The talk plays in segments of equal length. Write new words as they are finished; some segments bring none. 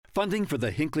Funding for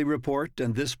the Hinckley Report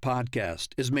and this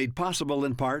podcast is made possible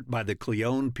in part by the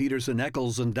Cleone Peterson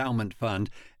Eccles Endowment Fund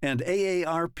and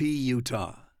AARP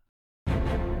Utah.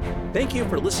 Thank you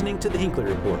for listening to the Hinckley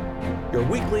Report, your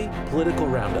weekly political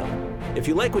roundup. If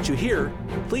you like what you hear,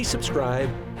 please subscribe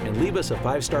and leave us a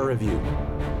 5-star review.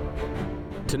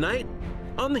 Tonight,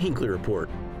 on the Hinckley Report,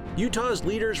 Utah's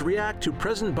leaders react to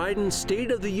President Biden's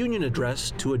State of the Union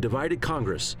address to a divided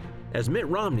Congress as Mitt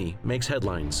Romney makes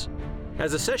headlines.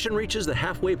 As the session reaches the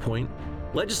halfway point,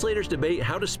 legislators debate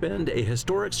how to spend a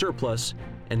historic surplus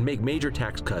and make major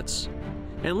tax cuts.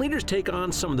 And leaders take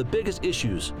on some of the biggest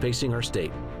issues facing our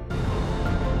state.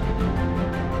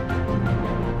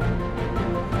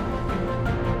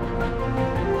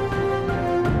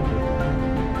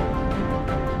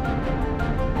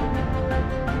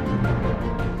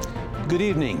 Good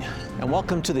evening, and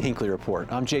welcome to the Hinckley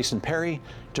Report. I'm Jason Perry,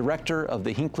 director of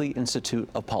the Hinckley Institute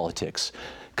of Politics.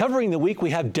 Covering the week, we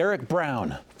have Derek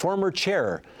Brown, former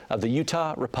chair of the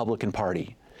Utah Republican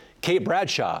Party, Kate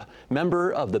Bradshaw,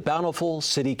 member of the Bountiful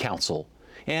City Council,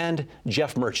 and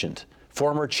Jeff Merchant,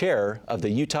 former chair of the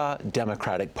Utah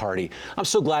Democratic Party. I'm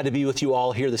so glad to be with you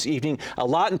all here this evening. A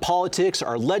lot in politics,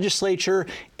 our legislature,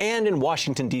 and in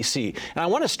Washington, D.C. And I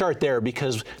want to start there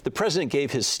because the president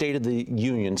gave his State of the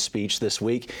Union speech this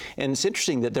week. And it's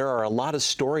interesting that there are a lot of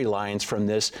storylines from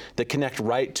this that connect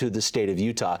right to the state of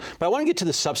Utah. But I want to get to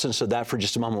the substance of that for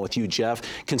just a moment with you, Jeff,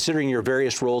 considering your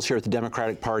various roles here at the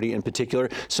Democratic Party in particular.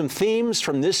 Some themes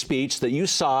from this speech that you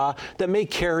saw that may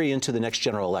carry into the next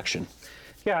general election.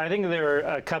 Yeah, I think there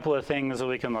are a couple of things that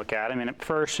we can look at. I mean,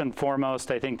 first and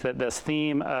foremost, I think that this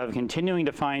theme of continuing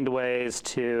to find ways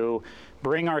to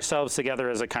bring ourselves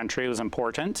together as a country was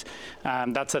important.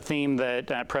 That's a theme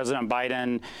that President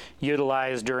Biden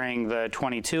utilized during the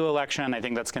 22 election. I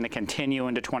think that's going to continue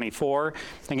into 24.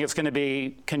 I think it's going to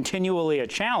be continually a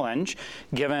challenge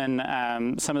given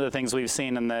some of the things we've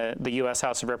seen in the U.S.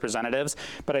 House of Representatives,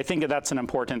 but I think that's an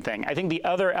important thing. I think the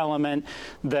other element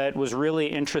that was really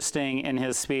interesting in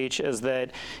his speech is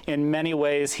that in many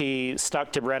ways he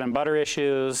stuck to bread and butter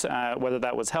issues, whether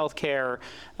that was healthcare,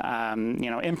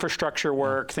 infrastructure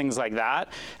work, things like that,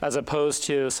 as opposed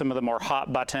to some of the more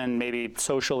hot button, maybe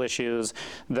social issues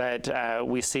that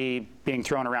we see being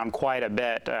thrown around quite a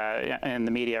bit in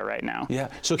the media right now. Yeah.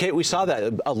 So, Kate, we saw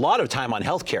that a lot of time on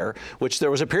healthcare, which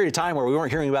there was a period of time where we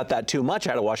weren't hearing about that too much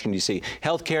out of Washington, D.C.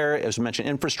 Healthcare, as we mentioned,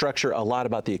 infrastructure, a lot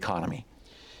about the economy.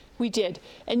 We did.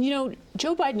 And,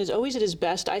 Joe Biden is always at his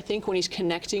best, I think, when he's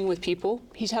connecting with people.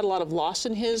 He's had a lot of loss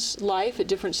in his life at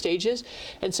different stages.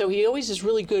 And so he always is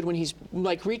really good when he's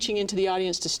like reaching into the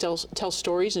audience to tell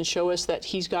stories and show us that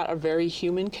he's got a very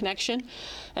human connection.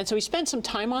 And so he spent some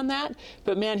time on that.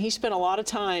 But, man, he spent a lot of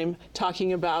time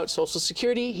talking about Social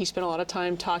Security. He spent a lot of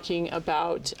time talking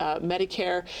about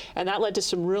Medicare. And that led to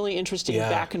some really interesting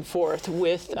back and forth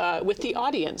with the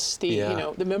audience,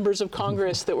 the members of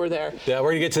Congress that were there. Yeah,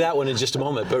 we're going to get to that one in just a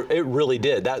moment, but it really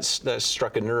did. That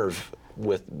struck a nerve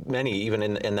with many, even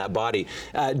in that body.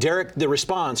 Derek, the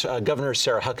response, Governor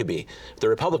Sarah Huckabee, the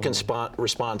Republican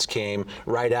response came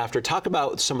right after. Talk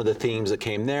about some of the themes that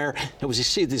came there. It was, you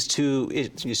see these two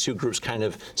groups kind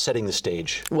of setting the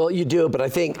stage. Well, you do, but I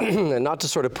think, not to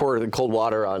sort of pour the cold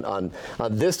water on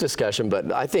this discussion,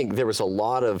 but I think there was a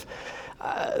lot of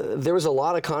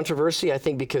controversy, I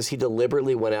think, because he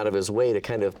deliberately went out of his way to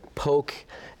kind of poke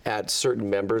at certain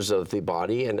members of the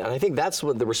body. And I think that's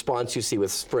what the response you see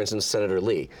with, for instance, Senator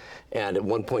Lee. And at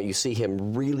one point you see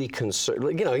him really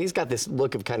concerned. He's got this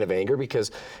look of kind of anger because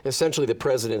essentially the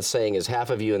president's saying is half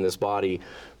of you in this body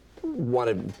want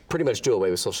to pretty much do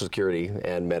away with Social Security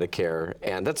and Medicare.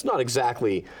 And that's not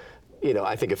exactly,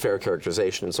 I think a fair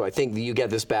characterization. And so I think you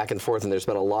get this back and forth, and there's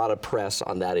been a lot of press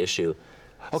on that issue.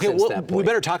 Okay, well, we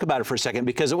better talk about it for a second,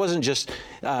 because it wasn't just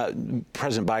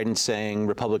President Biden saying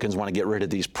Republicans want to get rid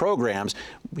of these programs.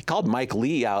 We called Mike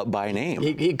Lee out by name.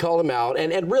 He called him out,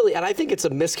 and really, and I think it's a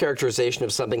mischaracterization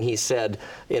of something he said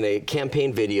in a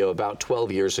campaign video about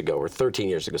 12 years ago or 13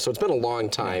 years ago. So it's been a long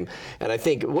time, and I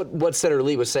think what Senator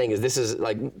Lee was saying is this is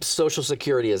like Social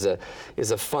Security is a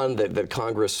fund that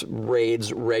Congress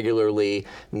raids regularly,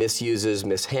 misuses,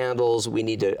 mishandles. We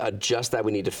need to adjust that.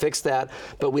 We need to fix that,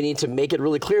 but we need to make it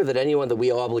really clear that anyone that we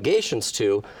owe obligations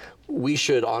to, we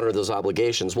should honor those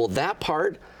obligations. Well, that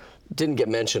part didn't get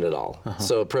mentioned at all.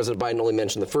 So President Biden only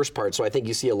mentioned the first part. So I think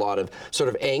you see a lot of sort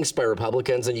of angst by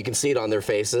Republicans, and you can see it on their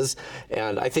faces.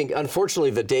 And I think,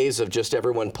 unfortunately, the days of just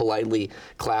everyone politely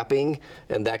clapping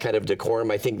and that kind of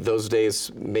decorum, I think those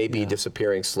days may be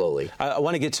disappearing slowly. I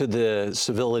want to get to the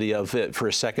civility of it for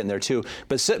a second there too.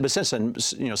 But since then,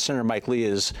 Senator Mike Lee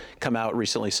has come out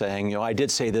recently saying, I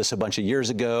did say this a bunch of years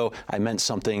ago. I meant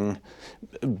something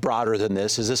broader than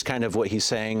this. Is this kind of what he's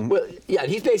saying? Well, yeah,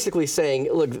 he's basically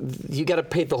saying, look, you got to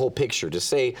paint the whole picture. To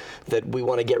say that we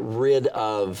want to get rid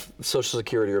of Social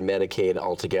Security or Medicaid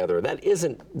altogether, that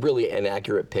isn't really an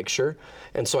accurate picture.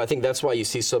 And so I think that's why you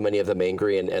see so many of them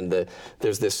angry, and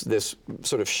there's this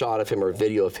sort of shot of him or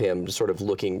video of him sort of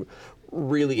looking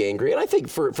really angry, and I think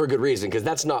for good reason, because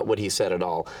that's not what he said at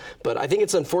all. But I think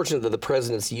it's unfortunate that the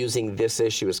president's using this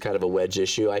issue as kind of a wedge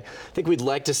issue. I think we'd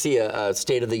like to see a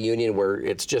State of the Union where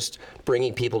it's just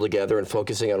bringing people together and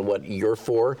focusing on what you're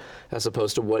for as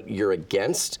opposed to what you're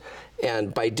against.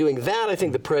 And by doing that, I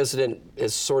think the president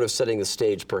is sort of setting the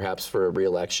stage perhaps for a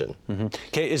re-election.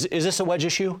 Okay, is this a wedge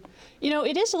issue?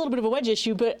 It is a little bit of a wedge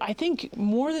issue, but I think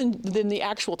more than the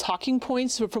actual talking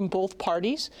points from both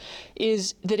parties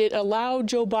is that it allowed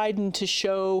Joe Biden to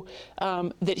show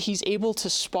that he's able to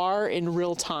spar in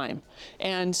real time.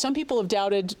 And some people have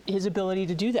doubted his ability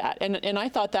to do that. And I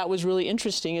thought that was really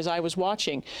interesting as I was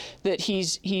watching, that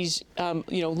he's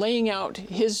laying out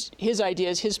his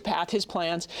ideas, his path, his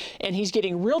plans, and he's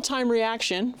getting real-time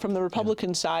reaction from the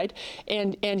Republican side,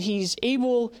 and he's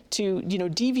able to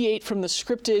deviate from the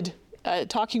scripted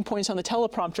talking points on the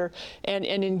teleprompter and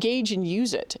engage and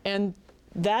use it. And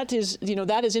that is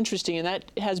interesting, and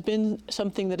that has been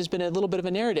something that has been a little bit of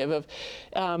a narrative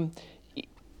of,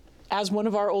 as one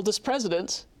of our oldest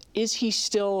presidents, is he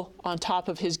still on top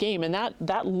of his game? And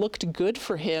that looked good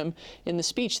for him in the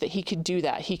speech, that he could do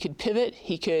that. He could pivot,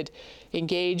 he could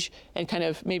engage, and kind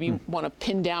of maybe want to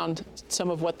pin down some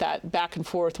of what that back and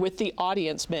forth with the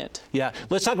audience meant. Yeah,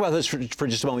 let's talk about this for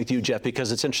just a moment with you, Jeff,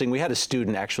 because it's interesting. We had a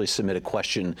student actually submit a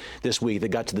question this week that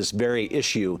got to this very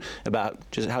issue about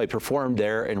just how he performed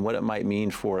there and what it might mean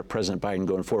for President Biden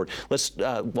going forward. Let's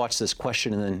watch this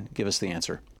question and then give us the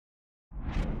answer.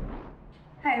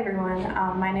 Hi everyone,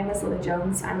 my name is Lily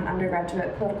Jones. I'm an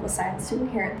undergraduate political science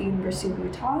student here at the University of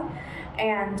Utah,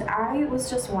 and I was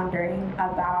just wondering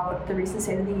about the recent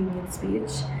State of the Union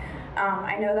speech.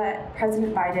 I know that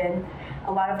President Biden,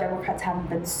 a lot of Democrats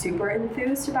haven't been super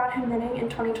enthused about him running in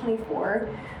 2024,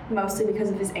 mostly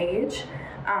because of his age.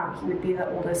 He would be the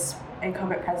oldest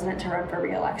incumbent president to run for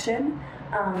re-election,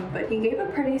 but he gave a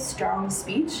pretty strong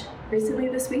speech recently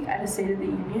this week at a State of the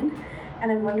Union.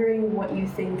 And I'm wondering what you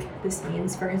think this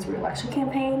means for his re-election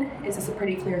campaign. Is this a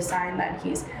pretty clear sign that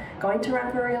he's going to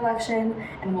run for re-election,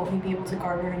 and will he be able to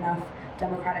garner enough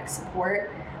Democratic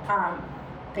support?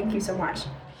 Thank you so much.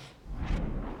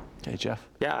 Okay, Jeff.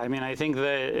 Yeah, I mean, I think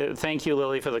that, thank you,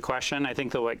 Lily, for the question. I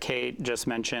think that what Kate just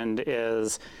mentioned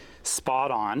is spot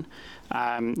on.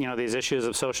 These issues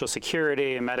of Social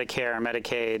Security, Medicare,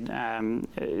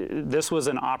 Medicaid, this was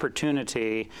an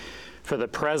opportunity for the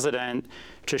president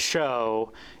to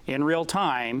show in real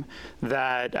time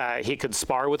that he could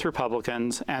spar with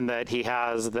Republicans and that he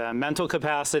has the mental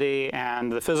capacity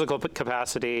and the physical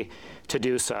capacity to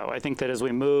do so. I think that as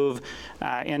we move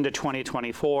into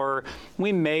 2024,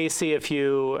 we may see a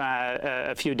few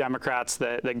Democrats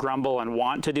that grumble and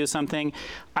want to do something.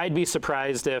 I'd be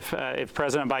surprised if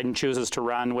President Biden chooses to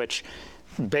run, which,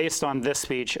 based on this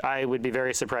speech, I would be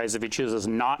very surprised if he chooses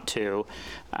not to.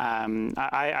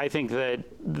 I think that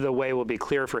the way will be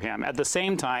clear for him. At the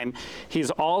same time, he's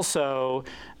also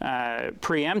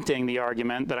preempting the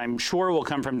argument that I'm sure will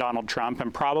come from Donald Trump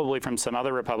and probably from some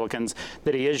other Republicans,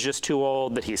 that he is just too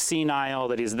old, that he's senile,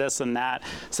 that he's this and that.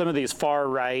 Some of these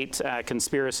far-right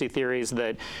conspiracy theories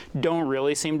that don't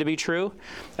really seem to be true.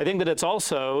 I think that it's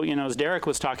also, as Derek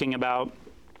was talking about,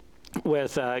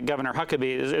 with Governor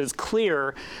Huckabee, is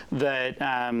clear that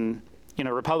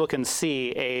Republicans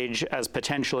see age as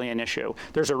potentially an issue.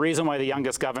 There's a reason why the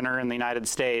youngest governor in the United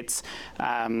States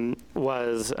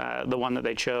was the one that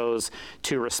they chose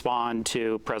to respond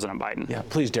to President Biden. Yeah,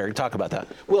 please, Derek, talk about that.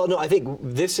 Well, no, I think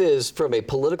this is, from a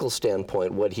political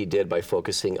standpoint, what he did by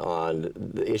focusing on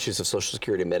the issues of Social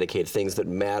Security and Medicaid, things that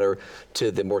matter to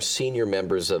the more senior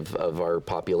members of our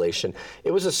population.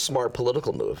 It was a smart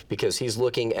political move because he's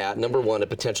looking at, number one, a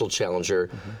potential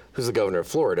challenger who's the governor of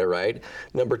Florida, right?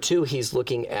 Number two, he's he's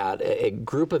looking at a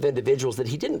group of individuals that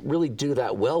he didn't really do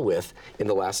that well with in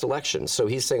the last election. So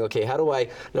he's saying, okay, how do I,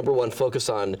 number one, focus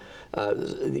on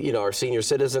our senior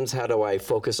citizens? How do I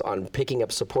focus on picking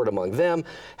up support among them?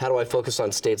 How do I focus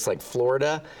on states like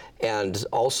Florida and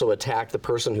also attack the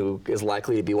person who is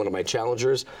likely to be one of my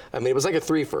challengers? I mean, it was like a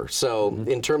threefer. So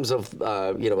in terms of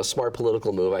a smart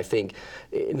political move, I think,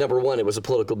 number one, it was a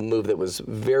political move that was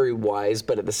very wise,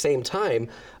 but at the same time,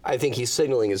 I think he's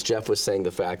signaling, as Jeff was saying,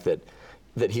 the fact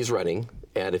that he's running.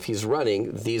 And if he's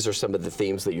running, these are some of the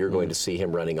themes that you're going to see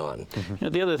him running on.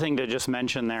 The other thing to just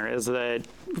mention there is that,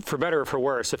 for better or for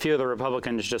worse, a few of the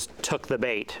Republicans just took the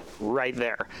bait right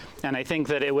there. And I think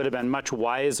that it would have been much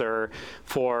wiser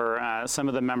for some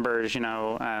of the members,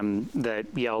 that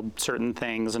yelled certain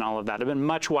things and all of that. It would have been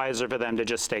much wiser for them to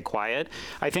just stay quiet.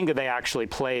 I think that they actually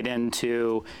played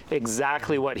into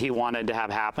exactly what he wanted to have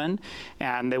happen,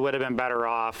 and they would have been better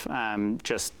off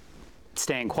just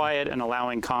staying quiet and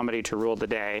allowing comedy to rule the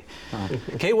day.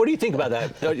 Kate, what do you think about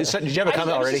that? Did you have a comment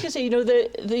already? I was just going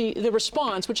to say, the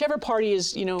response, whichever party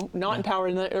is, not in power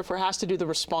or has to do the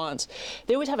response,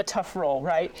 they would have a tough role,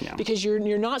 right? Yeah. Because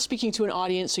you're not speaking to an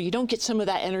audience, so you don't get some of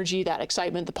that energy, that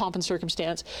excitement, the pomp and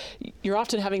circumstance. You're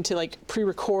often having to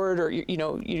pre-record, or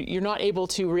you're not able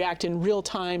to react in real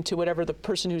time to whatever the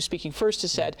person who's speaking first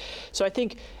has said. So I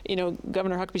think,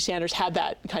 Governor Huckabee Sanders had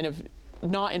that kind of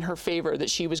not in her favor,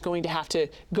 that she was going to have to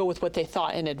go with what they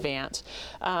thought in advance.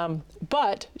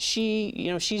 But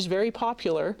she's very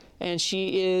popular, and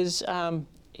she is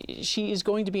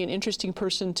going to be an interesting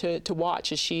person to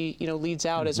watch as she leads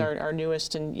out as our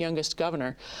newest and youngest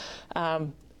governor.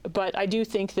 But I do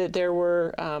think that there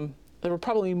were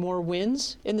probably more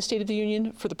wins in the State of the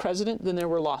Union for the president than there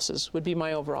were losses, would be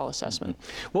my overall assessment.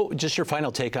 Well, just your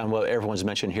final take on what everyone's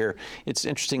mentioned here. It's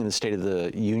interesting in the State of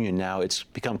the Union now, it's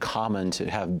become common to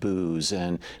have boos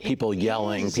and people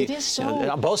yelling. It is so.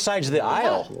 On both sides of the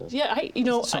aisle. Yeah,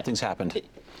 Something's happened.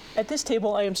 At this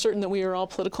table, I am certain that we are all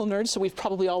political nerds, so we've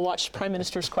probably all watched Prime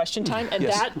Minister's Question Time, and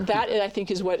Yes. that I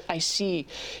think is what I see.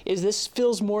 Is this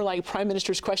feels more like Prime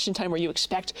Minister's Question Time, where you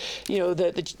expect,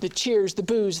 the cheers, the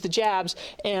boos, the jabs,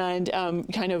 and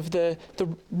kind of the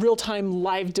real-time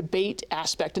live debate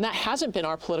aspect, and that hasn't been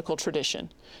our political tradition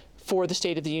for the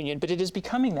State of the Union, but it is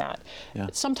becoming that. Yeah.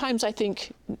 Sometimes I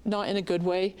think not in a good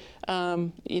way,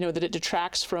 that it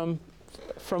detracts from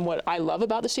what I love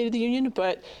about the State of the Union,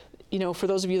 but for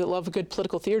those of you that love a good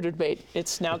political theater debate,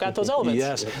 it's now got those elements.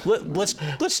 Yes.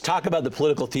 Let's talk about the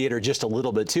political theater just a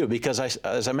little bit too, because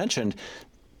as I mentioned,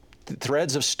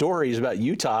 threads of stories about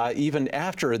Utah, even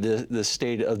after the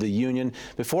State of the Union,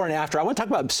 before and after. I want to talk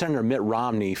about Senator Mitt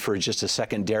Romney for just a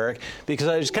second, Derek, because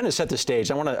I just kind of set the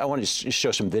stage. I want to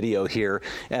show some video here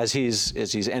as he's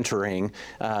entering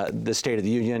the State of the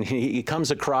Union. He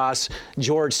comes across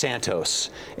George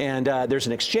Santos, and there's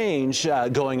an exchange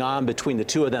going on between the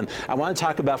two of them. I want to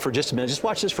talk about for just a minute. Just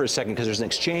watch this for a second, because there's an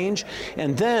exchange,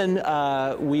 and then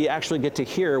we actually get to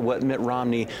hear what Mitt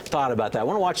Romney thought about that. I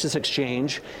want to watch this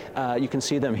exchange. You can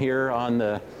see them here on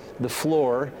the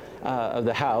floor of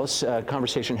the House.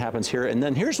 Conversation happens here. And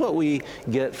then here's what we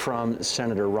get from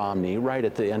Senator Romney right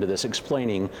at the end of this,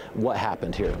 explaining what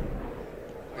happened here.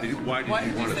 Why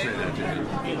did you want to say that, Jim?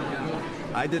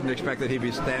 I didn't expect that he'd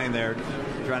be standing there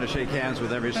trying to shake hands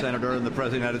with every senator and the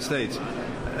President of the United States.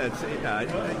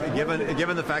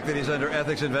 Given the fact that he's under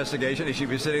ethics investigation, he should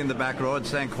be sitting in the back row and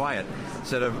staying quiet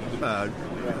instead of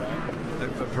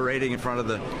parading in front of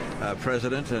the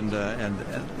president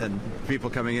and people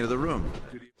coming into the room.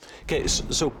 Okay,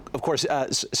 so of course,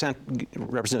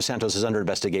 Representative Santos is under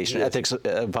investigation, ethics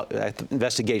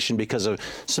investigation, because of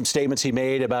some statements he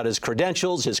made about his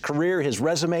credentials, his career, his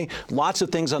resume, lots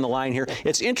of things on the line here.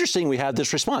 It's interesting we have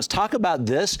this response. Talk about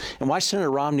this and why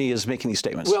Senator Romney is making these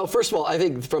statements. Well, first of all, I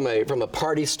think from a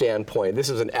party standpoint, this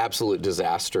is an absolute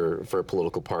disaster for a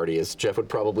political party, as Jeff would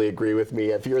probably agree with me.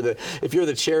 If you're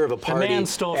the chair of a party, The man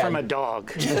stole from a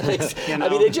dog. I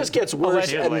mean, it just gets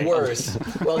worse and worse.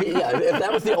 Well, if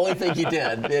that was the only thing he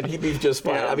did, then he'd be just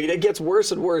fine. I mean, it gets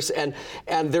worse and worse, and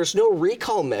there's no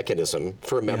recall mechanism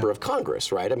for a member of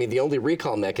Congress, right? I mean, the only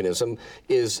recall mechanism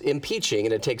is impeaching,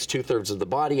 and it takes 2/3 of the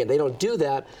body, and they don't do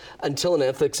that until an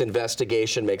ethics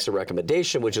investigation makes a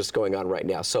recommendation, which is going on right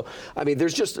now. So, I mean,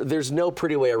 there's no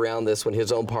pretty way around this when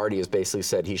his own party has basically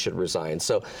said he should resign.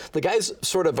 So the guy's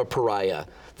sort of a pariah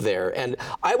there, and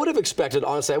I would have expected,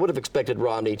 honestly,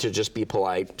 Romney to just be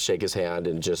polite, shake his hand,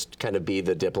 and just kind of be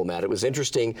the diplomat. It was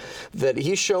interesting that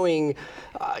he's showing,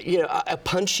 a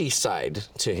punchy side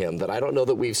to him that I don't know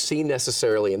that we've seen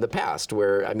necessarily in the past.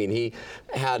 Where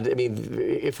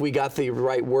if we got the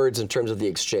right words in terms of the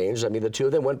exchange, the two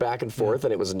of them went back and forth,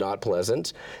 and it was not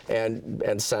pleasant.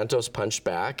 And Santos punched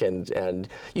back, and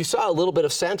you saw a little bit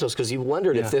of Santos because you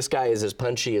wondered if this guy is as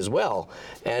punchy as well.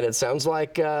 And it sounds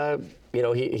like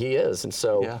he is, and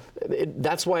so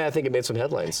that's why I think it made some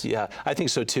headlines. Yeah, I think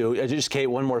so too. Just Kate,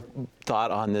 one more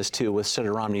thought on this too, with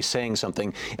Senator Romney saying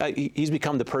something. He's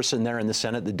become the person there in the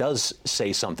Senate that does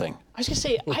say something. I was going to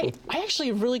say, I actually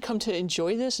have really come to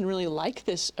enjoy this and really like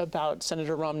this about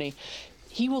Senator Romney.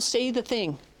 He will say the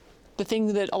thing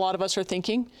that a lot of us are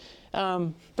thinking,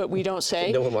 but we don't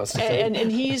say. No one wants to say. And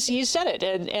he's said it,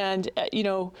 and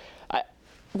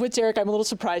with Derek, I'm a little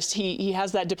surprised. He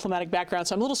has that diplomatic background,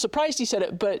 so I'm a little surprised he said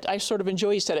it, but I sort of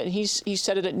enjoy he said it. And he's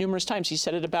said it at numerous times. He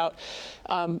said it about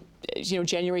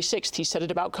January 6th. He said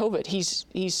it about COVID.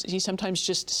 He sometimes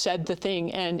just said the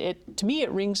thing, and to me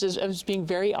it rings as being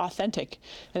very authentic,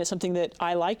 and it's something that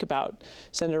I like about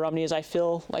Senator Romney is I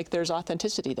feel like there's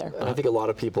authenticity there. And I think a lot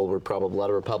of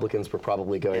Republicans were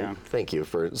probably going, thank you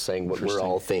for saying what we're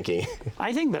all thinking.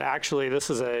 I think that actually this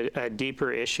is a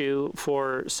deeper issue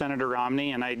for Senator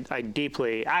Romney, and I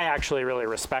actually really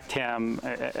respect him.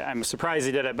 I'm surprised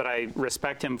he did it, but I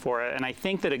respect him for it. And I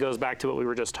think that it goes back to what we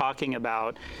were just talking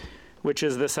about, which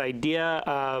is this idea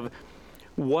of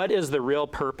what is the real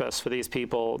purpose for these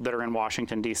people that are in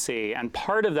Washington, D.C.? And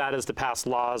part of that is to pass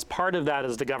laws, part of that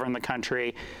is to govern the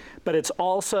country, but it's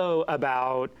also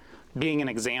about being an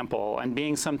example and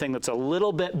being something that's a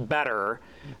little bit better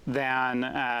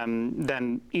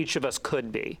than each of us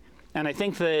could be. And I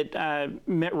think that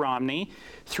Mitt Romney,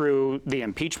 through the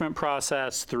impeachment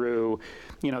process, through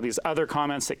these other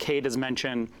comments that Kate has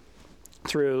mentioned,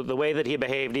 through the way that he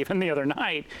behaved even the other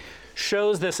night,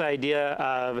 shows this idea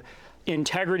of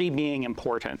integrity being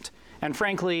important. And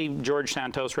frankly, George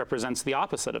Santos represents the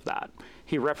opposite of that.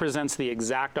 He represents the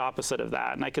exact opposite of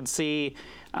that. And I could see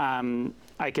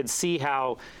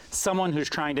how someone who's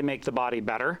trying to make the body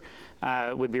better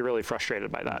would be really frustrated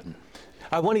by that.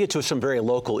 I want to get to some very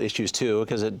local issues too,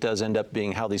 because it does end up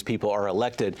being how these people are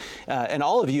elected. And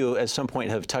all of you at some point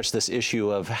have touched this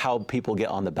issue of how people get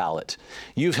on the ballot.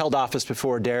 You've held office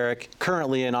before, Derek,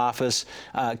 currently in office,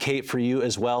 Kate, for you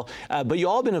as well. But you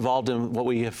all have been involved in what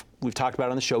we've talked about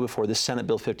on the show before, the Senate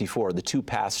Bill 54, the two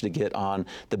paths to get on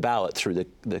the ballot through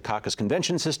the caucus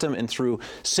convention system and through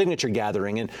signature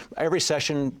gathering. And every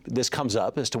session this comes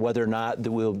up as to whether or not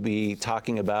we'll be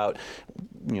talking about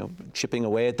chipping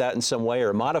away at that in some way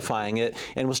or modifying it.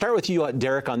 And we'll start with you,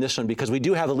 Derek, on this one, because we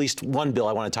do have at least one bill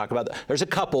I want to talk about. There's a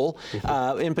couple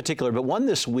in particular, but one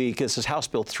this week. This is House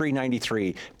Bill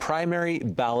 393, primary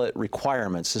ballot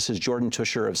requirements. This is Jordan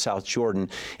Tusher of South Jordan,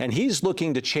 and he's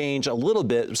looking to change a little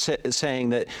bit, saying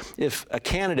that if a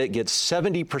candidate gets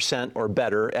 70% or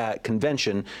better at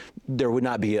convention, there would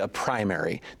not be a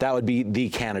primary. That would be the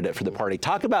candidate for the party.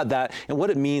 Talk about that and what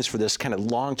it means for this kind of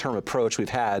long-term approach we've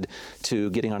had to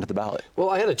getting onto the ballot. Well,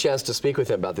 I had a chance to speak with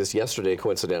him about this yesterday,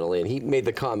 coincidentally, and he made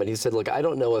the comment. He said, look, I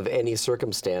don't know of any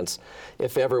circumstance,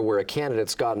 if ever, where a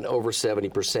candidate's gotten over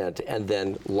 70% and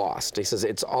then lost. He says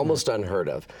it's almost unheard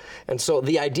of. And so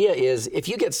the idea is, if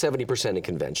you get 70% in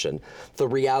convention, the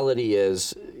reality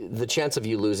is the chance of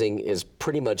you losing is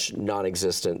pretty much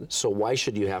non-existent. So why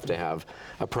should you have to have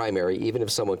a primary, even if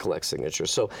someone collects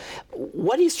signatures? So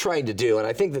what he's trying to do, and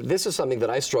I think that this is something that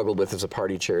I struggled with as a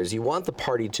party chair, is you want the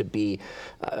party to be,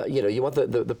 you want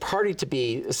the party to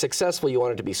be successful. You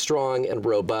want it to be strong and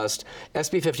robust.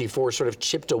 SB 54 sort of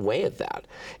chipped away at that,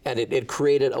 and it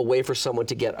created a way for someone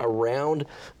to get around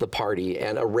the party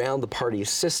and around the party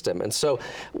system. And so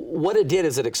what it did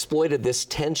is it exploited this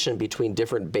tension between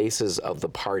different bases of the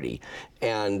party.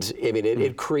 And I mean,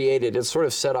 it sort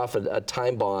of set off a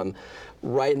time bomb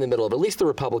right in the middle of at least the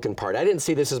Republican Party. I didn't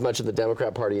see this as much of the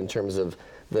Democrat Party in terms of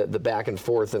the back and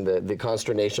forth and the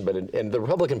consternation, but in the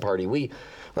Republican Party, we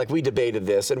debated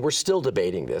this, and we're still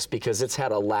debating this because it's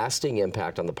had a lasting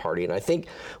impact on the party. And I think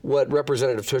what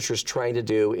Representative Tusher is trying to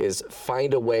do is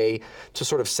find a way to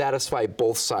sort of satisfy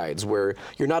both sides, where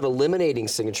you're not eliminating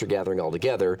signature gathering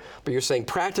altogether, but you're saying,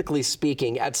 practically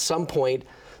speaking, at some point,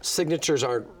 signatures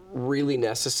aren't really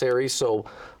necessary. So,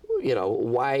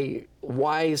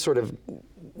 why sort of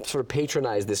sort of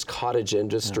patronize this cottage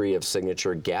industry of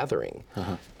signature gathering.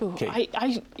 Okay.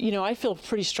 I feel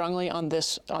pretty strongly on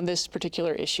this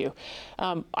particular issue.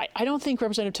 I don't think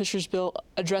Representative Tusher's bill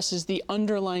addresses the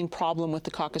underlying problem with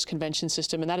the caucus convention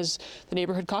system, and that is the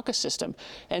neighborhood caucus system,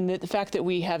 and the fact that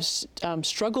we have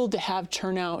struggled to have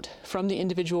turnout from the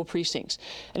individual precincts,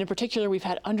 and in particular, we've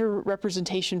had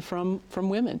underrepresentation from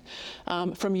women,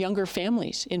 from younger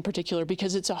families in particular,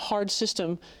 because it's a hard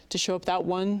system to show up that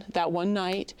one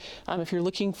night. If you're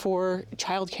looking for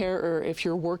childcare or if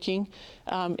you're working,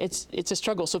 it's a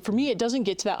struggle. So for me, it doesn't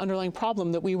get to that underlying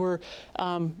problem that we were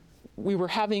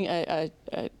having a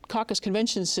caucus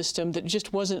convention system that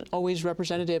just wasn't always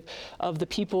representative of the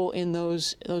people in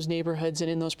those neighborhoods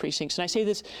and in those precincts. And I say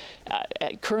this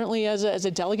currently as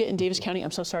a delegate in Davis County.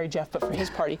 I'm so sorry, Jeff, but for his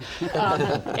party,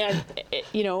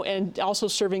 and also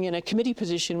serving in a committee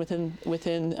position within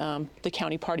the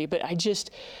county party. But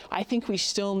I think we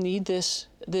still need this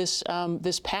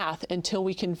path until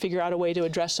we can figure out a way to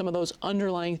address some of those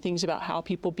underlying things about how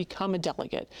people become a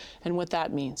delegate and what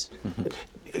that means.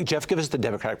 Jeff, give us the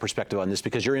Democratic perspective on this,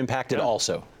 because you're impacted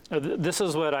also. This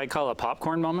is what I call a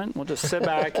popcorn moment. We'll just sit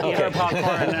back, eat our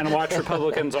popcorn, and watch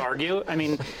Republicans argue. I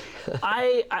mean,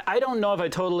 I don't know if I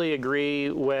totally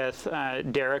agree with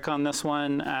Derek on this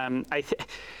one.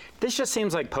 This just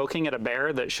seems like poking at a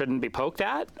bear that shouldn't be poked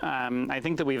at. I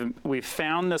think that we've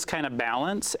found this kind of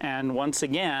balance, and once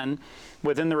again,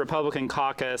 within the Republican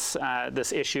caucus,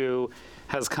 this issue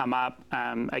has come up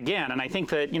again. And I think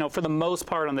that, for the most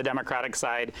part on the Democratic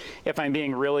side, if I'm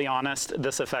being really honest,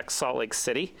 this affects Salt Lake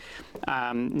City,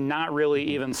 not really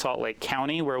even Salt Lake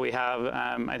County, where we have,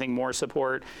 I think, more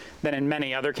support than in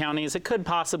many other counties. It could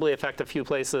possibly affect a few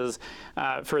places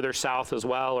further south as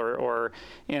well, or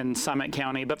in Summit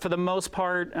County. But for the most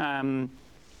part,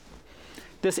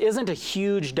 this isn't a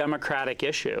huge Democratic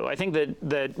issue. I think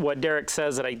that what Derek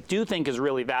says that I do think is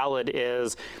really valid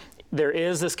is there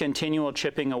is this continual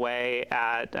chipping away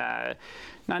at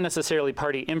not necessarily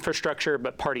party infrastructure,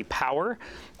 but party power.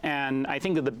 And I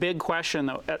think that the big question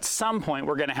that at some point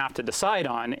we're going to have to decide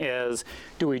on is,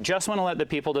 do we just want to let the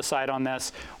people decide on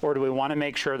this, or do we want to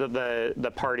make sure that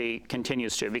the party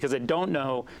continues to? Because I don't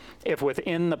know if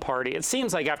within the party, it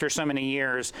seems like after so many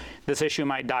years, this issue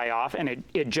might die off, and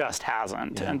it just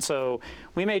hasn't. Yeah. And so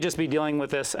we may just be dealing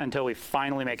with this until we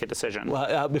finally make a decision.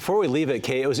 Well, before we leave it,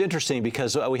 Kay, it was interesting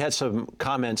because we had some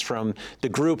comments from the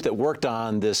group that worked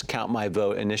on this Count My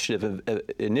Vote initiative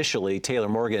initially. Taylor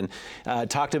Morgan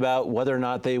talked about whether or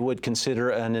not they would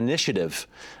consider an initiative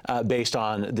based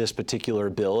on this particular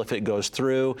bill if it goes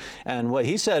through. And what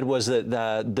he said was that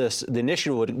the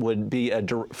initiative would be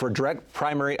for direct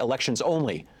primary elections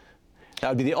only. That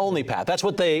would be the only path. That's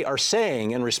what they are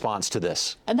saying in response to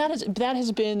this. And that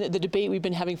has been the debate we've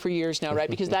been having for years now, right?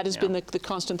 Because that has been the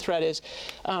constant threat is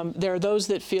there are those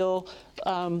that feel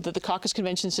that the caucus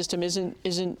convention system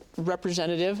isn't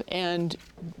representative, and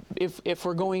if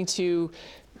we're going to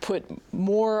put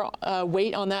more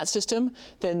weight on that system,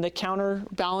 then the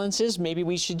counterbalance is maybe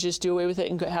we should just do away with it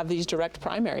and have these direct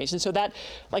primaries. And so that,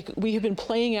 we have been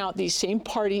playing out these same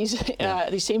parties,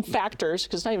 these same factors,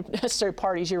 because it's not even necessarily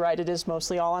parties, you're right, it is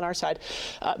mostly all on our side,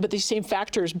 but these same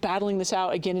factors battling this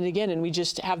out again and again, and we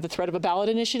just have the threat of a ballot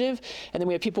initiative, and then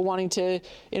we have people wanting to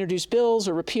introduce bills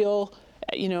or repeal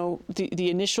the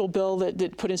initial bill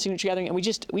that put in signature gathering, and we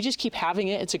just keep having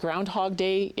it. It's a Groundhog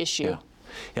Day issue.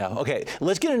 Yeah. Okay.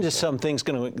 Let's get into some things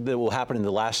that will happen in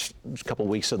the last couple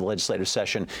of weeks of the legislative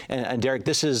session. And Derek,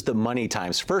 this is the money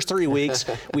times. First 3 weeks,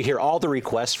 we hear all the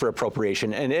requests for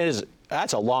appropriation, and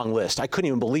that's a long list. I couldn't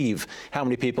even believe how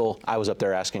many people I was up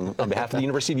there asking on behalf of the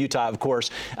University of Utah, of course.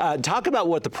 Talk about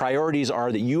what the priorities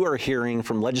are that you are hearing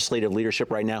from legislative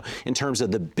leadership right now in terms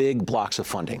of the big blocks of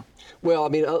funding. Well, I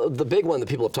mean, the big one that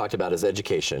people have talked about is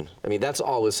education. I mean, that's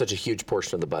always such a huge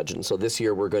portion of the budget. And so this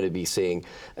year we're going to be seeing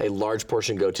a large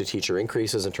portion go to teacher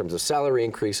increases in terms of salary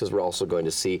increases. We're also going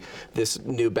to see this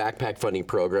new backpack funding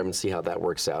program and see how that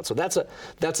works out. So that's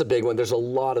a big one. There's a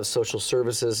lot of social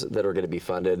services that are going to be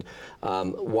funded.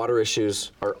 Water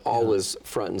issues are always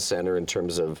front and center in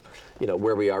terms of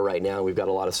where we are right now. We've got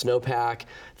a lot of snowpack.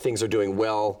 Things are doing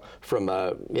well from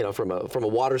a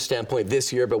water standpoint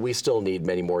this year, but we still need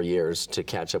many more years to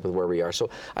catch up with where we are. So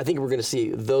I think we're going to see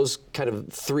those kind of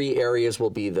 3 areas will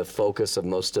be the focus of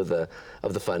most of the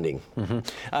funding.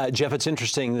 Mm-hmm. Jeff, it's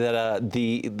interesting that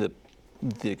the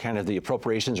kind of the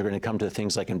appropriations are going to come to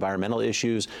things like environmental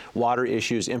issues, water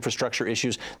issues, infrastructure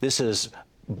issues. This is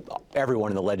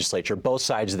everyone in the legislature, both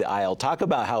sides of the aisle. Talk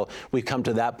about how we've come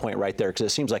to that point right there, because it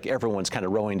seems like everyone's kind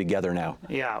of rowing together now.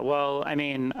 Yeah, well, I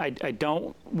mean, I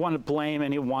don't want to blame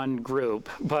any one group,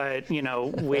 but, you know,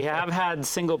 we have had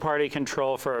single party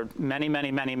control for many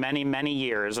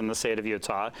years in the state of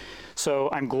Utah. So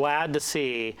I'm glad to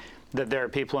see that there are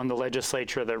people in the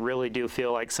legislature that really do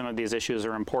feel like some of these issues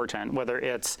are important, whether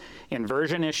it's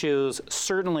inversion issues,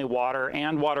 certainly water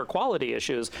and water quality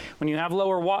issues. When you have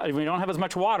lower water, when you don't have as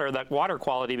much water, that water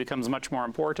quality becomes much more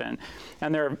important.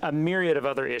 And there are a myriad of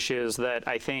other issues that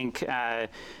I think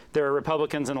there are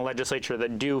Republicans in the legislature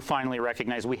that do finally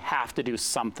recognize we have to do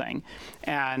something.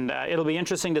 And it'll be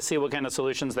interesting to see what kind of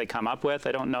solutions they come up with.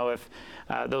 I don't know if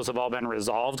those have all been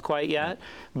resolved quite yet,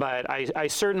 but I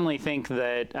certainly think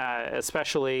that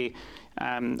especially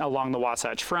along the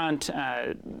Wasatch Front,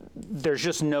 there's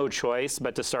just no choice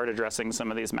but to start addressing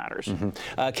some of these matters.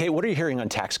 Kate, what are you hearing on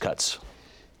tax cuts?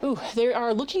 Ooh, they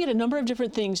are looking at a number of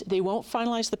different things. They won't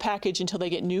finalize the package until they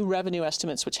get new revenue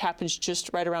estimates, which happens just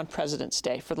right around President's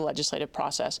Day for the legislative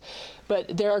process.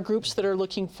 But there are groups that are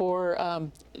looking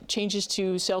for changes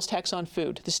to sales tax on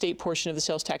food, the state portion of the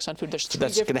sales tax on food. There's three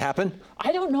That's going to happen?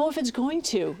 I don't know if it's going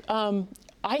to.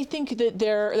 I think that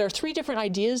there are three different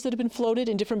ideas that have been floated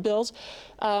in different bills.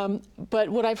 But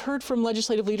what I've heard from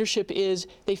legislative leadership is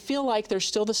they feel like there's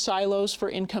still the silos for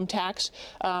income tax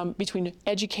between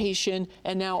education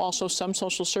and now also some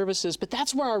social services. But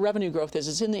that's where our revenue growth is.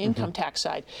 It's in the income tax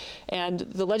side. And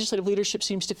the legislative leadership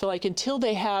seems to feel like until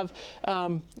they have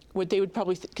what they would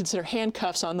probably consider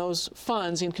handcuffs on those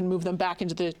funds and can move them back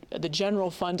into the general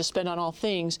fund to spend on all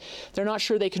things, they're not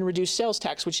sure they can reduce sales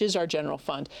tax, which is our general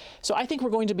fund. So I think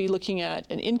we're going to be looking at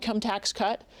an income tax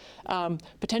cut,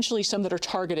 potentially some that are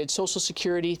targeted, Social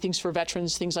Security, things for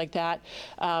veterans, things like that.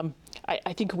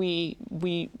 I think we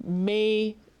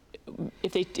may,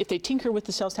 if they tinker with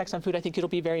the sales tax on food, I think it'll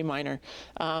be very minor.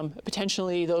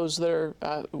 Potentially those that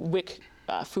are WIC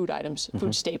food items,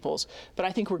 food staples. But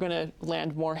I think we're going to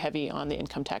land more heavy on the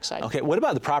income tax side. Okay, what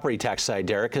about the property tax side,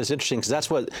 Derek? Because it's interesting, because that's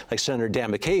what, like Senator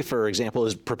Dan McCay, for example,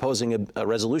 is proposing a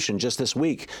resolution just this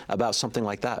week about something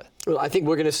like that. Well, I think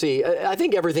we're going to see, I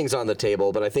think everything's on the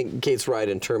table, but I think Kate's right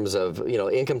in terms of, you know,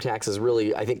 income tax is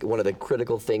really, I think, one of the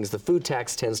critical things. The food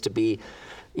tax tends to be,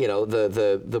 you know,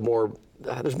 the more,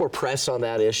 there's more press on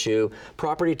that issue.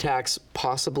 Property tax,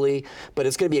 possibly, but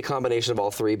it's going to be a combination of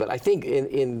all three. But I think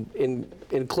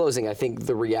in closing, I think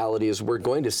the reality is we're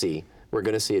going to see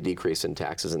a decrease in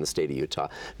taxes in the state of Utah.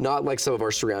 Not like some of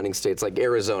our surrounding states, like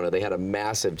Arizona. They had a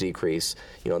massive decrease,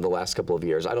 you know, in the last couple of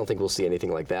years. I don't think we'll see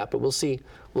anything like that, but we'll see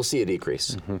a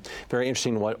decrease. Very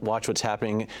interesting to watch what's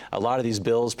happening. A lot of these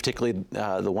bills, particularly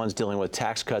the ones dealing with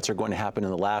tax cuts, are going to happen in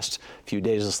the last few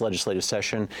days of this legislative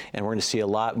session, and we're going to see a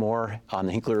lot more on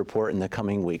the Hinckley Report in the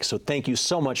coming weeks. So thank you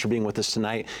so much for being with us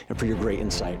tonight and for your great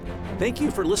insight. Thank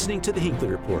you for listening to the Hinckley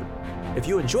Report. If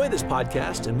you enjoy this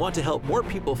podcast and want to help more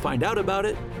people find out about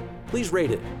it, please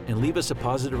rate it and leave us a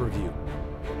positive review.